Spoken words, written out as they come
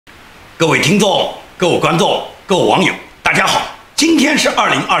各位听众、各位观众、各位网友，大家好！今天是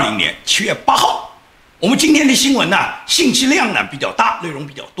2020年7月8号。我们今天的新闻呢，信息量呢比较大，内容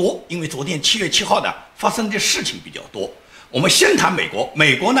比较多，因为昨天7月7号呢发生的事情比较多。我们先谈美国，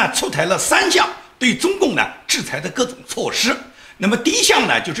美国呢出台了3项对中共呢制裁的各种措施。那么第一项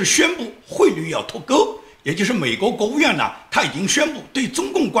呢，就是宣布汇率要脱钩。也就是美国国务院呢，他已经宣布对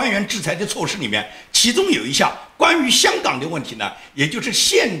中共官员制裁的措施里面，其中有一项关于香港的问题呢，也就是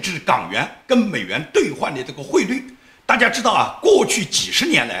限制港元跟美元兑换的这个汇率。大家知道啊，过去几十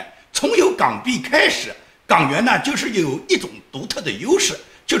年来，从有港币开始，港元呢就是有一种独特的优势，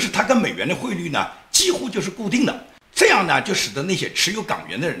就是它跟美元的汇率呢几乎就是固定的。这样呢，就使得那些持有港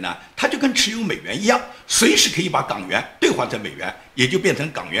元的人呢，他就跟持有美元一样，随时可以把港元兑换成美元，也就变成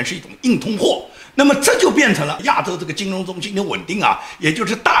港元是一种硬通货。那么这就变成了亚洲这个金融中心的稳定啊，也就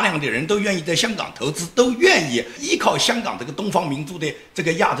是大量的人都愿意在香港投资，都愿意依靠香港这个东方明珠的这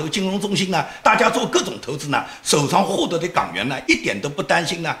个亚洲金融中心呢，大家做各种投资呢，手上获得的港元呢，一点都不担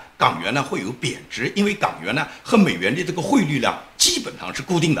心呢港元呢会有贬值，因为港元呢和美元的这个汇率呢基本上是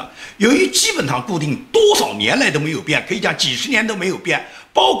固定的。由于基本上固定，多少年来都没有变，可以讲几十年都没有变。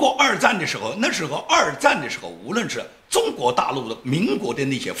包括二战的时候，那时候二战的时候，无论是中国大陆的民国的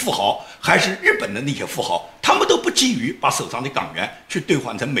那些富豪，还是日本的那些富豪，他们都不急于把手上的港元去兑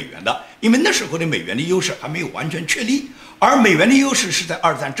换成美元的，因为那时候的美元的优势还没有完全确立，而美元的优势是在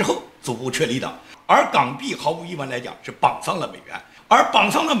二战之后逐步确立的。而港币毫无疑问来讲是绑上了美元，而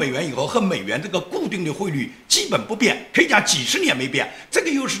绑上了美元以后，和美元这个固定的汇率基本不变，可以讲几十年没变。这个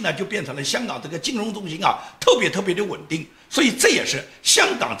优势呢，就变成了香港这个金融中心啊，特别的稳定。所以这也是香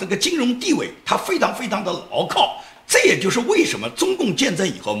港这个金融地位它非常的牢靠。这也就是为什么中共建政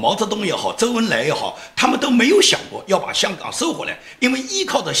以后，毛泽东也好，周恩来也好，他们都没有想过要把香港收回来，因为依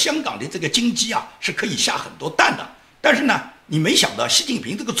靠着香港的这个经济啊，是可以下很多蛋的。但是呢，你没想到习近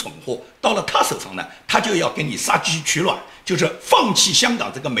平这个蠢货到了他手上呢，他就要给你杀鸡取卵，就是放弃香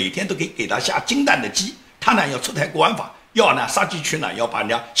港这个每天都给他下金蛋的鸡，他呢要出台国安法，要呢杀鸡取卵，要把人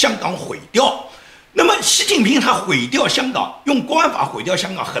家香港毁掉。那么习近平他毁掉香港，用国安法毁掉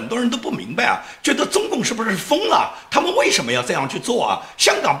香港，很多人都不明白啊，觉得中共是不是疯了？他们为什么要这样去做啊？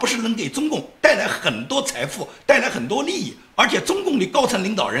香港不是能给中共带来很多财富，带来很多利益，而且中共的高层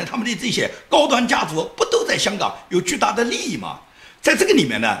领导人，他们的这些高端家族不都在香港有巨大的利益吗？在这个里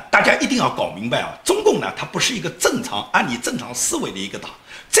面呢，大家一定要搞明白啊，中共呢，它不是一个按你正常思维的一个党，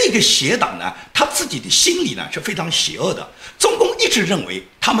这个邪党呢，他自己的心理呢是非常邪恶的。中共一直认为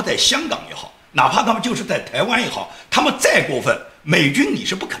他们在香港也好，哪怕他们就是在台湾也好，他们再过分，美军你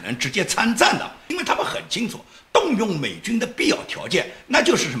是不可能直接参战的，因为他们很清楚，动用美军的必要条件，那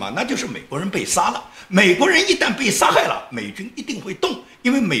就是什么？那就是美国人被杀了。美国人一旦被杀害了，美军一定会动，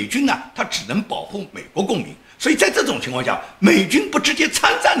因为美军呢，它只能保护美国公民。所以在这种情况下，美军不直接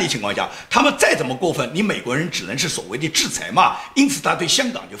参战的情况下，他们再怎么过分，你美国人只能是所谓的制裁嘛。因此他对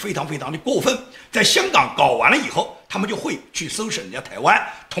香港就非常的过分。在香港搞完了以后，他们就会去收拾人家台湾，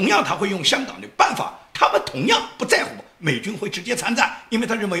同样他会用香港的办法，他们同样不在乎美军会直接参战，因为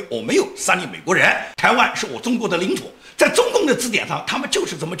他认为我没有杀你美国人，台湾是我中国的领土。在中共的字典上，他们就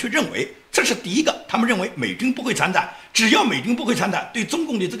是这么去认为。这是第一个，他们认为美军不会参战，只要美军不会参战，对中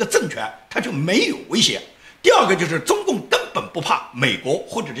共的这个政权他就没有威胁。第二个就是中共根本不怕美国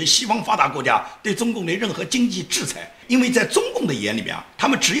或者是西方发达国家对中共的任何经济制裁，因为在中共的眼里面啊，他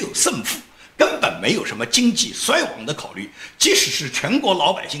们只有胜负，根本没有什么经济衰亡的考虑。即使是全国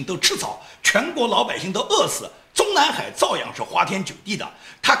老百姓都吃草，全国老百姓都饿死，中南海照样是花天酒地的，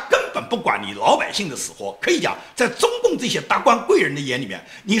他根本不管你老百姓的死活。可以讲，在中共这些达官贵人的眼里面，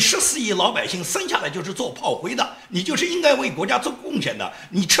你14亿老百姓生下来就是做炮灰的，你就是应该为国家做贡献的，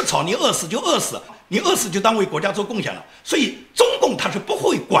你吃草，你饿死就饿死，你饿死就当为国家做贡献了。所以中共他是不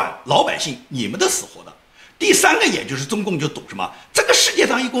会管老百姓你们的死活的。第三个，也就是中共就赌什么？这个世界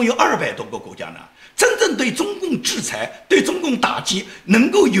上一共有200多个国家呢，真正对中共制裁、对中共打击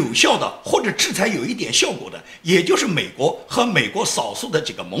能够有效的，或者制裁有一点效果的，也就是美国和美国少数的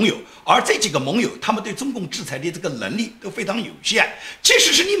几个盟友。而这几个盟友，他们对中共制裁的这个能力都非常有限。即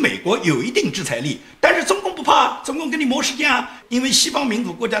使是你美国有一定制裁力，但是中共不怕，中共跟你磨时间啊，因为西方民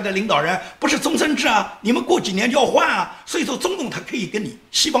主国家的领导人不是终身制啊，你们过几年就要换啊，所以说中共它可以跟你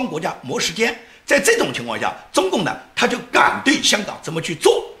西方国家磨时间。在这种情况下，中共呢，他就敢对香港这么去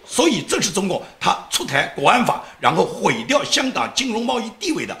做，所以这是中共他出台国安法，然后毁掉香港金融贸易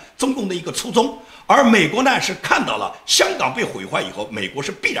地位的中共的一个初衷。而美国呢，是看到了香港被毁坏以后，美国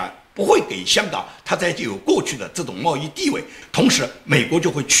是必然不会给香港它再有过去的这种贸易地位，同时美国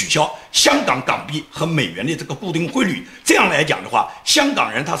就会取消香港港币和美元的这个固定汇率。这样来讲的话，香港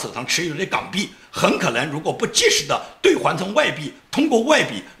人他手上持有的港币很可能如果不及时的兑换成外币，通过外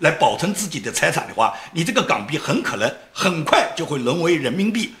币来保存自己的财产的话，你这个港币很可能很快就会沦为人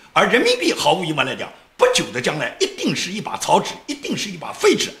民币，而人民币毫无疑问来讲，不久的将来一定是一把草纸，一定是一把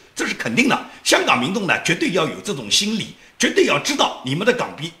废纸，这是肯定的。香港民众呢，绝对要有这种心理，绝对要知道你们的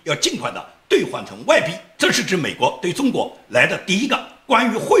港币要尽快的兑换成外币。这是指美国对中国来的第一个关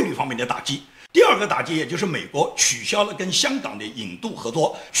于汇率方面的打击。第二个打击，也就是美国取消了跟香港的引渡合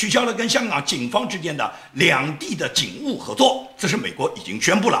作，取消了跟香港警方之间的两地的警务合作，这是美国已经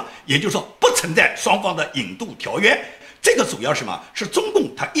宣布了，也就是说不存在双方的引渡条约。这个主要是什么？是中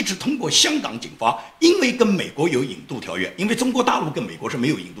共他一直通过香港警方，因为跟美国有引渡条约，因为中国大陆跟美国是没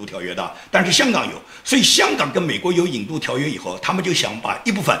有引渡条约的，但是香港有，所以香港跟美国有引渡条约以后，他们就想把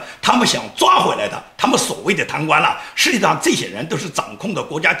一部分他们想抓回来的，他们所谓的贪官了，实际上这些人都是掌控的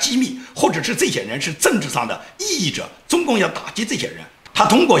国家机密，或者是这些人是政治上的异议者，中共要打击这些人。他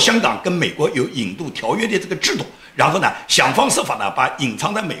通过香港跟美国有引渡条约的这个制度，然后呢，想方设法呢，把隐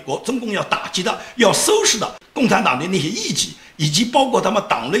藏在美国中共要打击的、要收拾的共产党的那些异己，以及包括他们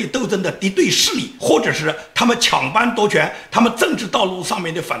党内斗争的敌对势力，或者是他们抢班夺权、他们政治道路上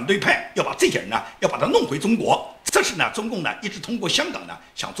面的反对派，要把这些人呢，要把他弄回中国。这是呢，中共呢一直通过香港呢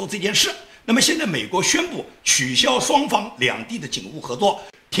想做这件事。那么现在美国宣布取消双方两地的警务合作，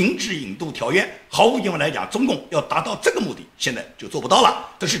停止引渡条约，毫无疑问来讲，中共要达到这个目的，现在就做不到了。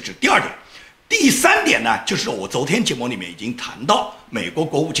这是指第二点。第三点呢，就是我昨天节目里面已经谈到，美国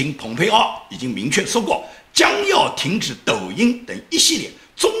国务卿蓬佩奥已经明确说过，将要停止抖音等一系列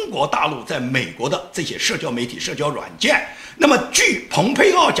中国大陆在美国的这些社交媒体、社交软件。那么，据蓬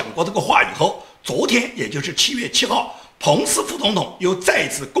佩奥讲过这个话以后，昨天也就是7月7号，彭斯副总统又再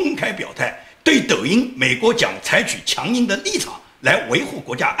次公开表态，对抖音美国将采取强硬的立场来维护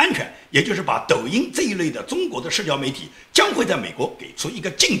国家安全，也就是把抖音这一类的中国的社交媒体将会在美国给出一个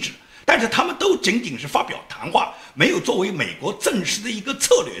禁止。但是他们都仅仅是发表谈话，没有作为美国正式的一个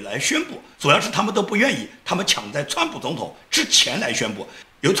策略来宣布，主要是他们都不愿意，他们抢在川普总统之前来宣布，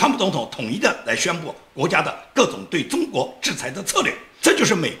由川普总统统一的来宣布国家的各种对中国制裁的策略。这就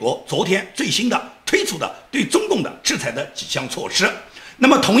是美国昨天最新的推出的对中共的制裁的几项措施。那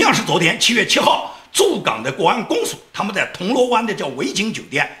么同样是昨天7月7号，驻港的国安公署，他们在铜锣湾的叫维景酒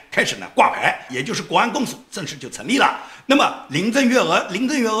店开始呢挂牌，也就是国安公署正式就成立了。那么林郑月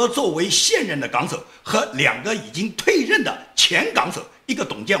娥作为现任的港首和两个已经退任的前港首，一个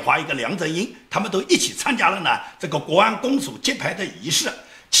董建华，一个梁振英，他们都一起参加了呢这个国安公署揭牌的仪式。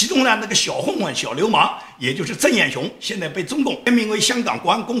其中呢，那个小混混、小流氓，也就是曾彦雄，现在被中共任命为香港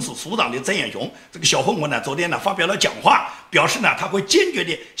国安公署署长的曾彦雄，这个小混混呢，昨天呢发表了讲话，表示呢他会坚决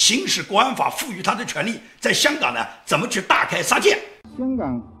地行使国安法赋予他的权利，在香港呢怎么去大开杀戒。香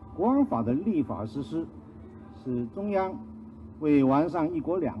港国安法的立法实施，是中央为完善一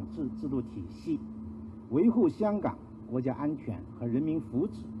国两制制度体系，维护香港国家安全和人民福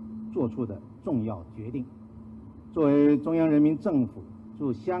祉作出的重要决定。作为中央人民政府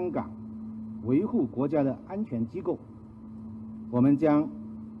驻香港维护国家的安全机构，我们将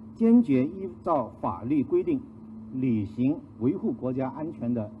坚决依照法律规定履行维护国家安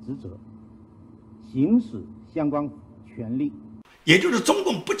全的职责，行使相关权利。也就是中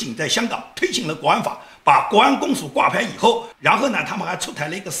共不仅在香港推行了国安法，把国安公署挂牌以后，然后呢，他们还出台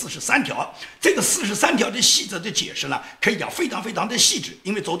了一个43条。这个43条的细则的解释呢，可以讲非常非常的细致。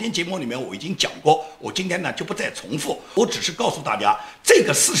因为昨天节目里面我已经讲过，我今天呢就不再重复。我只是告诉大家，这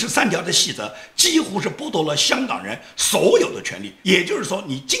个43条的细则几乎是剥夺了香港人所有的权利。也就是说，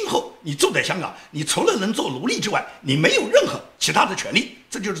你今后你住在香港，你除了能做奴隶之外，你没有任何其他的权利。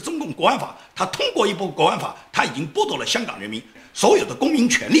这就是中共国安法，他通过一部国安法，他已经剥夺了香港人民所有的公民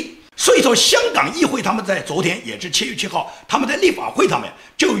权利。所以说，香港议会他们在昨天，也是7月7号，他们在立法会上面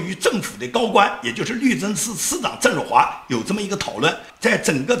就与政府的高官，也就是律政司司长郑若骅有这么一个讨论。在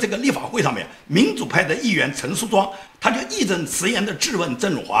整个这个立法会上面，民主派的议员陈淑庄，他就义正辞严地质问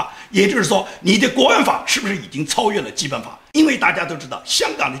郑若骅，也就是说，你的国安法是不是已经超越了基本法？因为大家都知道，香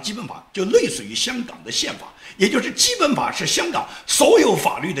港的基本法就类似于香港的宪法，也就是基本法是香港所有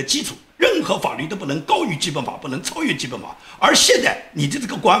法律的基础，任何法律都不能高于基本法，不能超越基本法。而现在你的这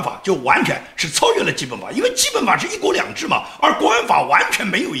个国安法就完全是超越了基本法，因为基本法是一国两制嘛，而国安法完全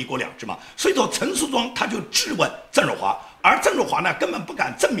没有一国两制嘛。所以说陈淑庄他就质问郑若骅，而郑若骅呢根本不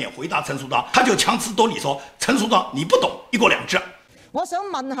敢正面回答陈淑庄，他就强词夺理说陈淑庄你不懂一國兩制。我想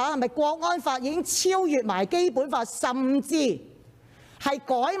問下，係咪國安法已經超越埋基本法，甚至係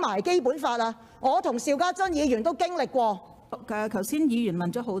改埋基本法啊？我同邵家臻議員都經歷過。頭先議員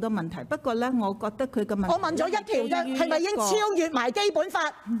問咗好多問題，不過咧，我覺得佢嘅問題，我問咗一條啫，係咪已經超越埋基本法？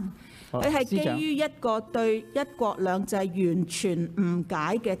佢係基於一個對一國兩制完全誤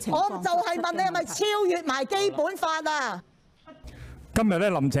解嘅情況。我就係問你係咪超越埋基本法啊？今日咧，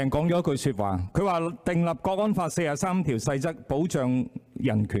林鄭講咗一句説話，佢話訂立國安法43條細則保障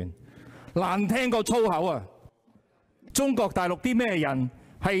人權，難聽過粗口啊！中國大陸啲咩人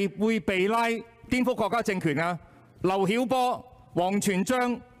係會被拉顛覆國家政權啊？劉曉波、王全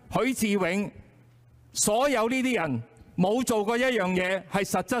璋、許志永，所有呢啲人冇做過一樣嘢係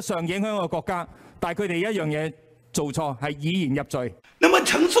實質上影響個國家，但係佢哋一樣嘢做錯係以言入罪。那么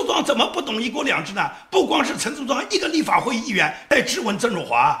陈淑庄怎么不懂一国两制呢？不光是陈淑庄一个立法会议员在质问郑若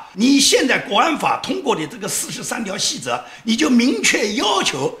骅，你现在国安法通过的这个43条细则，你就明确要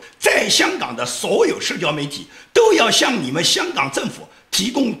求在香港的所有社交媒体都要向你们香港政府提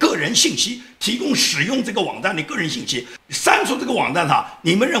供个人信息，提供使用这个网站的个人信息，删除这个网站上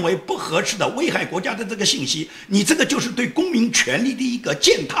你们认为不合适的危害国家的这个信息，你这个就是对公民权利的一个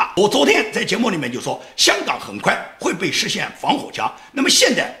践踏。我昨天在节目里面就说，香港很快会被实现防火墙，那么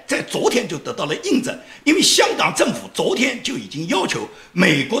现在在昨天就得到了印证，因为香港政府昨天就已经要求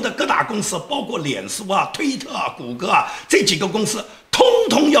美国的各大公司，包括脸书啊、推特啊、谷歌啊这几个公司，通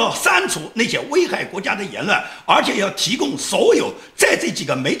通要删除那些危害国家的言论，而且要提供所有在这几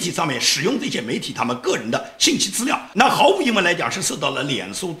个媒体上面使用这些媒体他们个人的信息资料。那毫无疑问来讲是受到了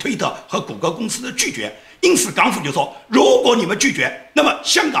脸书、推特和谷歌公司的拒绝。因此港府就说，如果你们拒绝，那么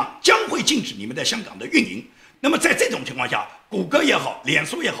香港将会禁止你们在香港的运营。那么在这种情况下，谷歌也好，脸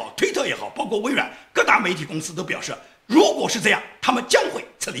书也好，推特也好，包括微软各大媒体公司都表示，如果是这样，他们将会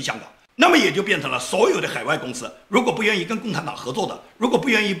撤离香港。那么也就变成了所有的海外公司，如果不愿意跟共产党合作的，如果不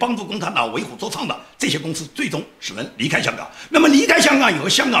愿意帮助共产党为虎作伥的，这些公司最终只能离开香港。那么离开香港以后，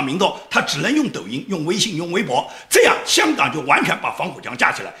香港民众他只能用抖音、用微信、用微博，这样香港就完全把防火墙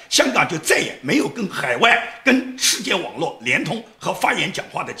架起来，香港就再也没有跟海外、跟世界网络联通和发言讲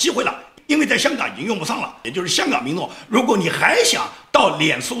话的机会了。因为在香港已经用不上了，也就是香港民众，如果你还想到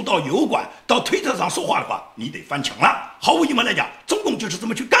脸书、到油管、到推特上说话的话，你得翻墙了。毫无疑问来讲，中共就是这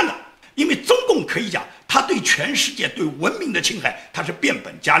么去干的。因为中共可以讲，他对全世界、对文明的侵害，他是变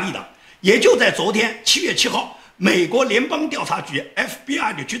本加厉的。也就在昨天7月7号，美国联邦调查局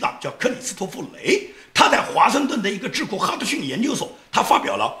FBI 的局长叫克里斯托弗·雷，他在华盛顿的一个智库哈德逊研究所，他发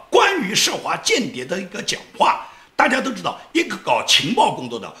表了关于涉华间谍的一个讲话。大家都知道，一个搞情报工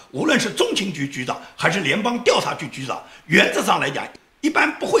作的，无论是中情局局长还是联邦调查局局长，原则上来讲，一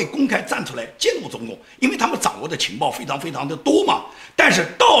般不会公开站出来揭露中共，因为他们掌握的情报非常的多嘛。但是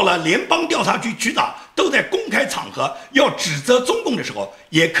到了联邦调查局局长都在公开场合要指责中共的时候，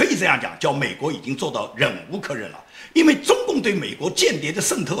也可以这样讲，叫美国已经做到忍无可忍了。因为中共对美国间谍的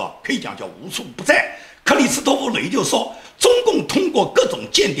渗透啊，可以讲叫无处不在。克里斯托弗·雷就说，中共通过各种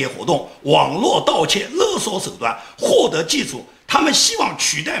间谍活动、网络盗窃、勒索手段获得技术，他们希望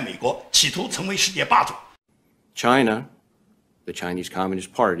取代美国，企图成为世界霸主。China, the Chinese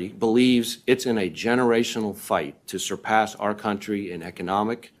Communist Party, believes it's in a generational fight to surpass our country in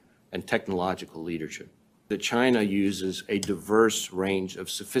economic and technological leadership. That China uses a diverse range of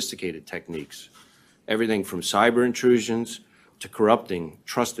sophisticated techniques, everything from cyber intrusions to corrupting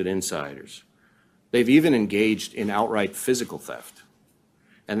trusted insiders. They've even engaged in outright physical theft.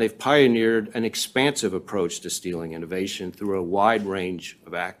 And they've pioneered an expansive approach to stealing innovation through a wide range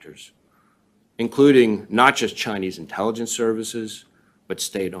of actors, including not just Chinese intelligence services, but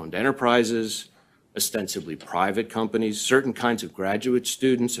state-owned enterprises, ostensibly private companies, certain kinds of graduate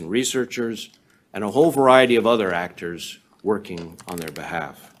students and researchers, and a whole variety of other actors working on their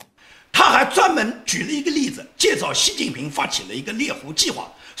behalf. 他还专门举了一个例子，介绍习近平发起了一个猎狐计划，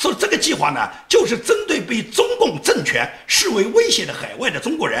说这个计划呢，就是针对被中共政权视为威胁的海外的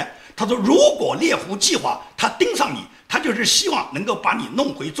中国人。他说，如果猎狐计划他盯上你，他就是希望能够把你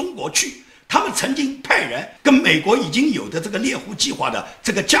弄回中国去。他们曾经派人跟美国已经有的这个猎狐计划的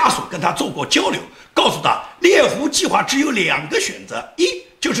这个家属跟他做过交流，告诉他猎狐计划只有2个选择，一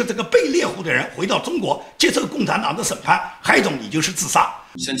就是这个被猎狐的人回到中国接受共产党的审判，还有一种你就是自杀。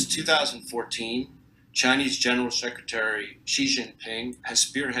Since 2014, Chinese General Secretary Xi Jinping has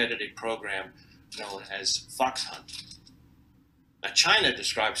spearheaded a program known as Fox Hunt. Now, China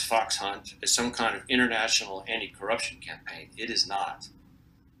describes Fox Hunt as some kind of international anti-corruption campaign. It is not.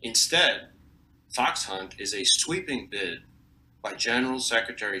 Instead, Fox Hunt is a sweeping bid by General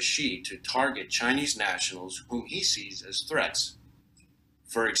Secretary Xi to target Chinese nationals whom he sees as threats.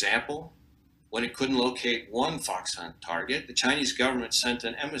 For example, when it couldn't locate one Fox Hunt target, the Chinese government sent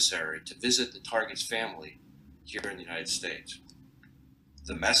an emissary to visit the target's family here in the United States.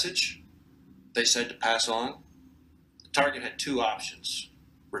 The message they said to pass on, the target had 2 options: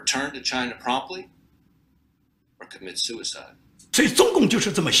 return to China promptly or commit suicide. 所以中共就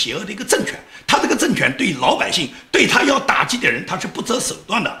是这么邪恶的一个政权，他这个政权对老百姓，对他要打击的人，他是不择手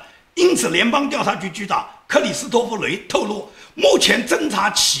段的。因此，联邦调查局局长克里斯托弗·雷透露，目前侦查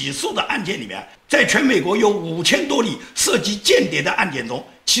起诉的案件里面，在全美国有5000多例涉及间谍的案件中，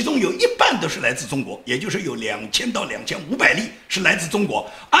其中有一半都是来自中国，也就是有2000到2500例是来自中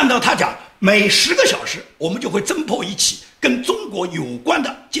国。按照他讲，每10个小时我们就会侦破一起跟中国有关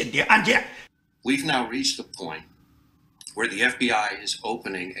的间谍案件。We've now reached the point where the FBI is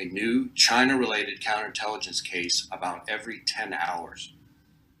opening a new China-related counterintelligence case about every 10 hours.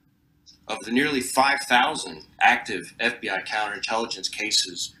 Of the nearly 5,000 active FBI counterintelligence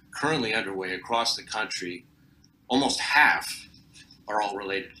cases currently underway across the country, almost half are all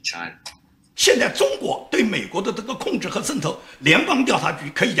related to China. 现在中国对美国的这个控制和渗透，联邦调查局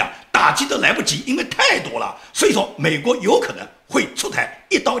可以讲打击都来不及，因为太多了。所以说，美国有可能会出台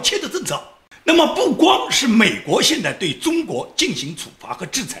一刀切的政策。那么不光是美国现在对中国进行处罚和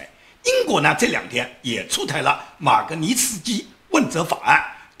制裁，英国呢这2天也出台了马格尼茨基问责法案。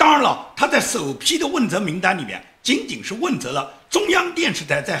当然了，他在首批的问责名单里面，仅仅是问责了中央电视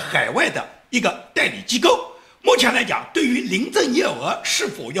台在海外的一个代理机构。目前来讲，对于林郑月娥是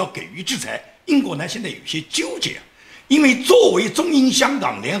否要给予制裁，英国呢现在有些纠结，因为作为中英香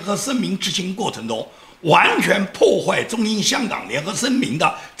港联合声明执行过程中完全破坏中英香港联合声明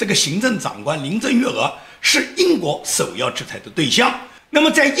的这个行政长官林郑月娥是英国首要制裁的对象。那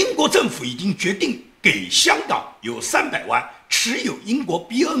么在英国政府已经决定给香港有300万持有英国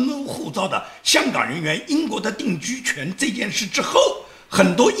BNO 护照的香港人员英国的定居权这件事之后，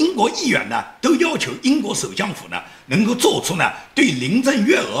很多英国议员呢都要求英国首相府呢能够做出呢对林郑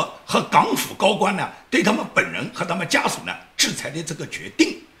月娥和港府高官呢对他们本人和他们家属呢制裁的这个决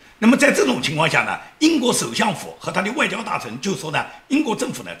定。那么在这种情况下呢，英国首相府和他的外交大臣就说呢，英国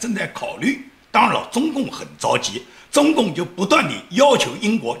政府呢正在考虑。当然了，中共很着急，中共就不断地要求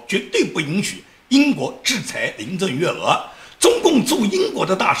英国绝对不允许英国制裁林郑月娥。中共驻英国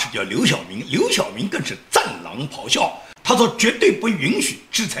的大使叫刘晓明，刘晓明更是战狼咆哮，他说绝对不允许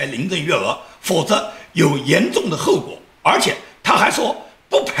制裁林郑月娥，否则有严重的后果。而且他还说，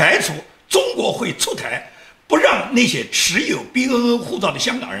不排除中国会出台不让那些持有 BNO 护照的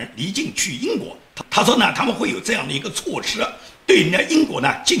香港人离境去英国。他说呢，他们会有这样的一个措施，对人家英国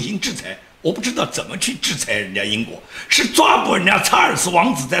呢进行制裁。我不知道怎么去制裁人家英国，是抓捕人家查尔斯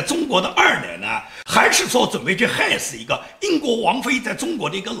王子在中国的2奶呢，还是说准备去害死一个英国王妃在中国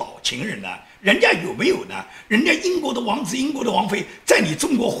的一个老情人呢？人家有没有呢？人家英国的王子、英国的王妃在你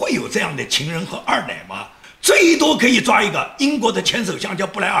中国会有这样的情人和2奶吗？最多可以抓一个英国的前首相叫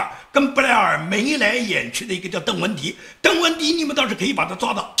布莱尔，跟布莱尔眉来眼去的一个叫邓文迪。邓文迪你们倒是可以把他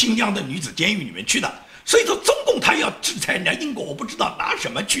抓到新疆的女子监狱里面去的。所以说中共他要制裁人家英国，我不知道拿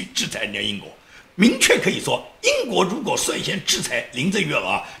什么去制裁人家英国。明确可以说，英国如果率先制裁林郑月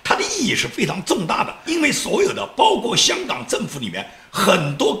娥，它的意义是非常重大的，因为所有的包括香港政府里面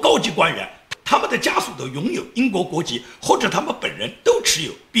很多高级官员，他们的家属都拥有英国国籍，或者他们本人都持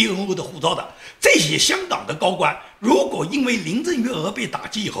有 BNO 的护照的。这些香港的高官，如果因为林郑月娥被打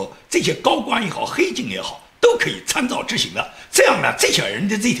击以后，这些高官也好，黑警也好，都可以参照执行的。这样呢，这些人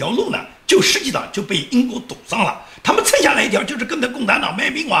的这条路呢，就实际上就被英国堵上了。他们剩下来一条就是跟着共产党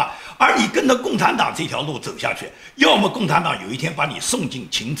卖命嘛。而你跟着共产党这条路走下去，要么共产党有一天把你送进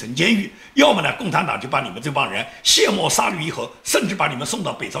秦城监狱，要么呢共产党就把你们这帮人卸磨杀驴以后，甚至把你们送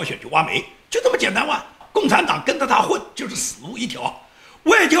到北朝鲜去挖煤，就这么简单嘛。共产党跟着他混就是死路一条。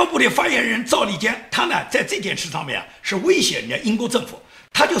外交部的发言人赵立坚，他呢在这件事上面是威胁人家英国政府。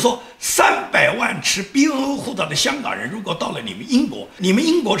他就说，300万持 BNO 护照的香港人，如果到了你们英国，你们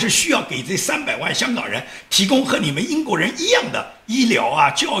英国是需要给这300万香港人提供和你们英国人一样的医疗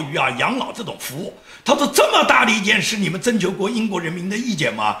啊、教育啊、养老这种服务。他说，这么大的一件事，你们征求过英国人民的意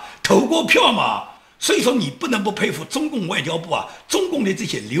见吗？投过票吗？所以说，你不能不佩服中共外交部啊，中共的这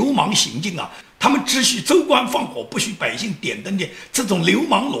些流氓行径啊，他们只许州官放火，不许百姓点灯的这种流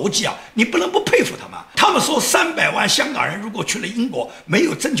氓逻辑啊，你不能不佩服他们。他们说300万香港人如果去了英国，没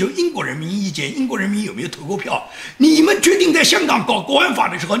有征求英国人民意见，英国人民有没有投过票？你们决定在香港搞国安法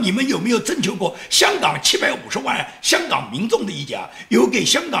的时候，你们有没有征求过香港750万香港民众的意见啊？有给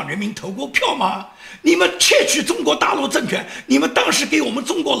香港人民投过票吗？你们窃取中国大陆政权，你们当时给我们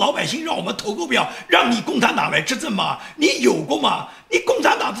中国老百姓让我们投过票，让你共产党来执政吗？你有过吗？你共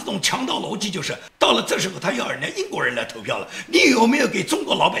产党这种强盗逻辑就是到了这时候他要人家英国人来投票了，你有没有给中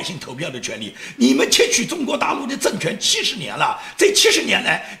国老百姓投票的权利？你们窃取中国大陆的政权70年了，这70年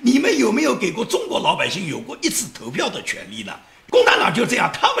来你们有没有给过中国老百姓有过一次投票的权利呢？共产党就这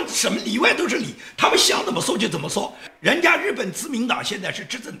样，他们什么里外都是里，他们想怎么说就怎么说。人家日本自民党现在是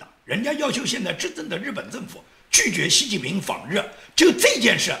执政党，人家要求现在执政的日本政府拒绝习近平访日，就这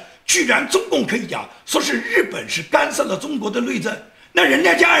件事，居然中共可以讲说是日本是干涉了中国的内政，那人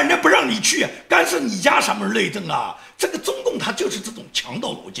家不让你去，干涉你家什么内政啊？这个中共他就是这种强盗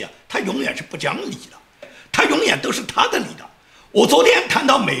逻辑啊，他永远是不讲理的，他永远都是他的理的。我昨天谈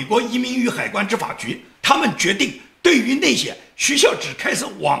到美国移民与海关执法局，他们决定对于那些学校只开设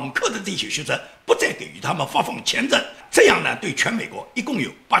网课的这些学生，不再给予他们发放签证，这样呢，对全美国一共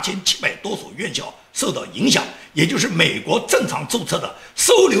有8700多所院校受到影响，也就是美国正常注册的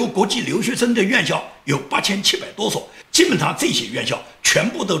收留国际留学生的院校有8700多所，基本上这些院校全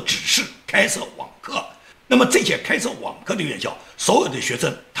部都只是开设网课。那么这些开设网课的院校，所有的学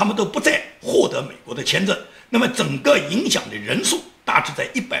生他们都不再获得美国的签证，那么整个影响的人数大致在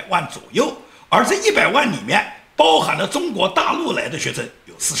100万左右，而这100万里面包含了中国大陆来的学生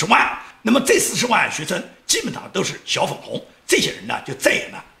有40万，那么这40万学生基本上都是小粉红，这些人呢就再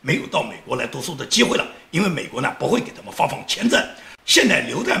也没有到美国来读书的机会了，因为美国不会给他们发放签证。现在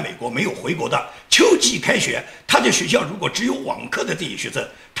留在美国没有回国的，秋季开学，他的学校如果只有网课的这些学生，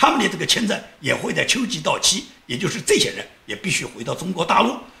他们的这个签证也会在秋季到期，也就是这些人也必须回到中国大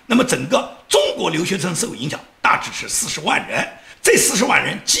陆。那么整个中国留学生受影响大致是40万人，这40万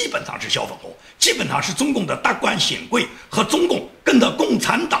人基本上是小粉红，基本上是中共的达官显贵和中共跟着共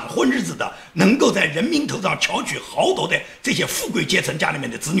产党混日子的，能够在人民头上巧取豪夺的这些富贵阶层家里面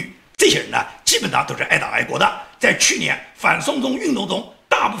的子女。这些人基本上都是爱党爱国的。在去年反送中运动中，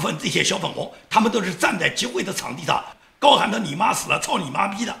大部分这些小粉红，他们都是站在集会的场地上，高喊着"你妈死了，操你妈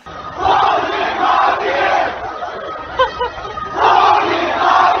逼"的。操你妈逼！操你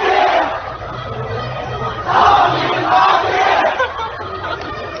妈逼！操你妈逼！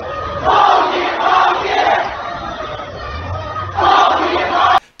操你妈逼！操你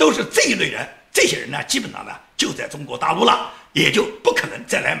妈！都是这一类人。这些人基本上就在中国大陆了，也就不可能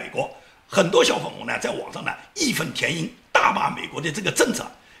再来美国。很多小粉红在网上义愤填膺，大骂美国的这个政策。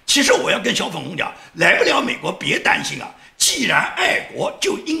其实我要跟小粉红讲，来不了美国别担心啊，既然爱国，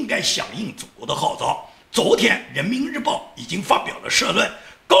就应该响应祖国的号召。昨天人民日报已经发表了社论，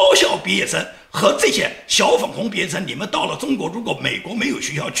高校毕业生和这些小粉红毕业生，你们到了中国，如果美国没有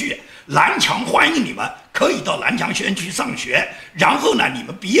学校去，蓝翔欢迎你们，可以到蓝翔学区上学，然后你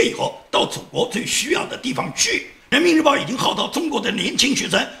们毕业以后到祖国最需要的地方去。人民日报已经号召中国的年轻学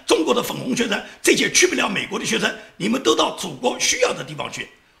生，中国的粉红学生，这些去不了美国的学生，你们都到祖国需要的地方去。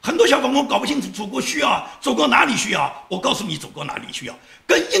很多小粉红搞不清楚祖国需要，祖国哪里需要？我告诉你，祖国哪里需要？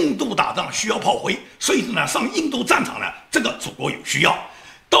跟印度打仗需要炮灰，所以上印度战场这个祖国有需要。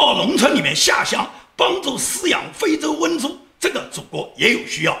到农村里面下乡帮助饲养非洲瘟猪，这个祖国也有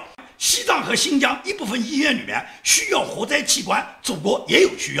需要。西藏和新疆一部分医院里面需要活摘器官，祖国也有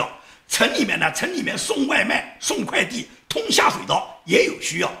需要。城里面送外卖、送快递、通下水道也有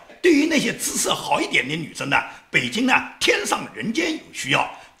需要。对于那些姿色好一点的女生北京天上人间有需要，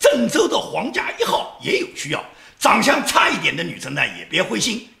郑州的皇家1号也有需要。长相差一点的女生也别灰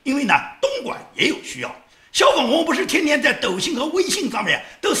心，因为东莞也有需要。小粉红不是天天在抖音和微信上面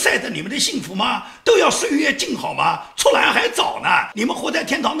都晒着你们的幸福吗？都要岁月静好吗？出来还早呢，你们活在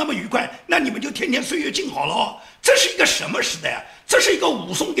天堂那么愉快，那你们就天天岁月静好喽。这是一个什么时代？这是一个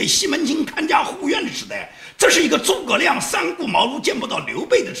武松给西门庆看家护院的时代，这是一个诸葛亮三顾茅庐见不到刘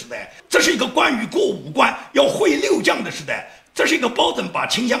备的时代，这是一个关羽过五关要会六将的时代，这是一个包拯把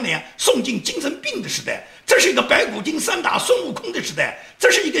秦香莲送进精神病的时代，这是一个白骨精3打孙悟空的时代，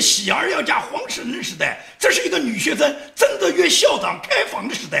这是一个喜儿要嫁黄世仁的时代，这是一个女学生真的约校长开房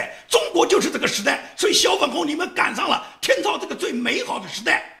的时代。中国就是这个时代，所以小粉红，你们赶上了天朝这个最美好的时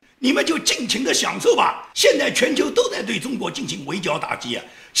代，你们就尽情的享受吧。现在全球都在对中国进行围剿打击，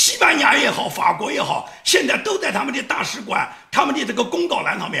西班牙也好，法国也好，现在都在他们的大使馆、他们的这个公告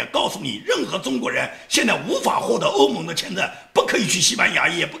栏上面告诉你，任何中国人现在无法获得欧盟的签证，不可以去西班牙，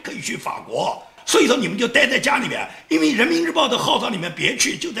也不可以去法国。所以说你们就待在家里面，因为人民日报的号召你们别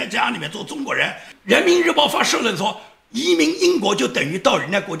去，就在家里面做中国人。人民日报发社论说，移民英国就等于到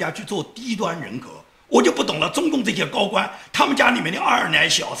人家国家去做低端人口。我就不懂了，中共这些高官，他们家里面的二奶、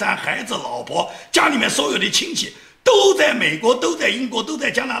小三、孩子、老婆，家里面所有的亲戚都在美国，都在英国，都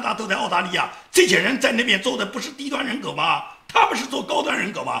在加拿大，都在澳大利亚，这些人在那边做的不是低端人口吗？他们是做高端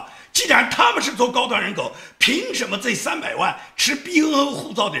人口吗？既然他们是做高端人口，凭什么这300万持 BNO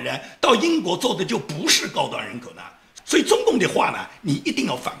护照的人到英国做的就不是高端人口呢？所以中共的话你一定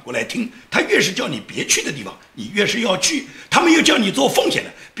要反过来听，他越是叫你别去的地方，你越是要去。他们又叫你做奉献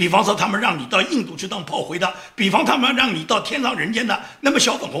的，比方说他们让你到印度去当炮灰的，比方他们让你到天上人间的，那么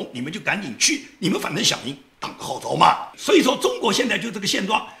小粉红你们就赶紧去，你们反正响应当个号召嘛。所以说中国现在就这个现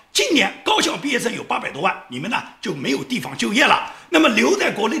状，今年高校毕业生有800多万，你们就没有地方就业了。那么留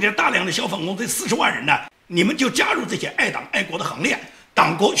在国内的大量的小粉红这40万人你们就加入这些爱党爱国的行列。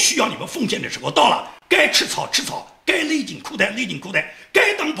党国需要你们奉献的时候到了，该吃草吃草，该勒紧裤带勒紧裤带，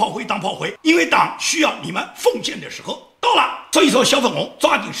该当炮灰当炮灰，因为党需要你们奉献的时候到了。所以说，小粉红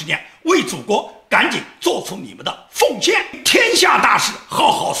抓紧时间为祖国赶紧做出你们的奉献。天下大事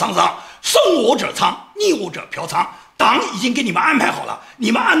浩浩汤汤，送我者昌，逆我者嫖娼。党已经给你们安排好了，你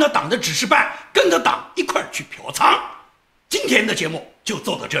们按照党的指示办，跟着党一块儿去嫖娼。今天的节目就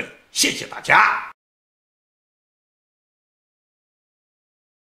做到这里，谢谢大家。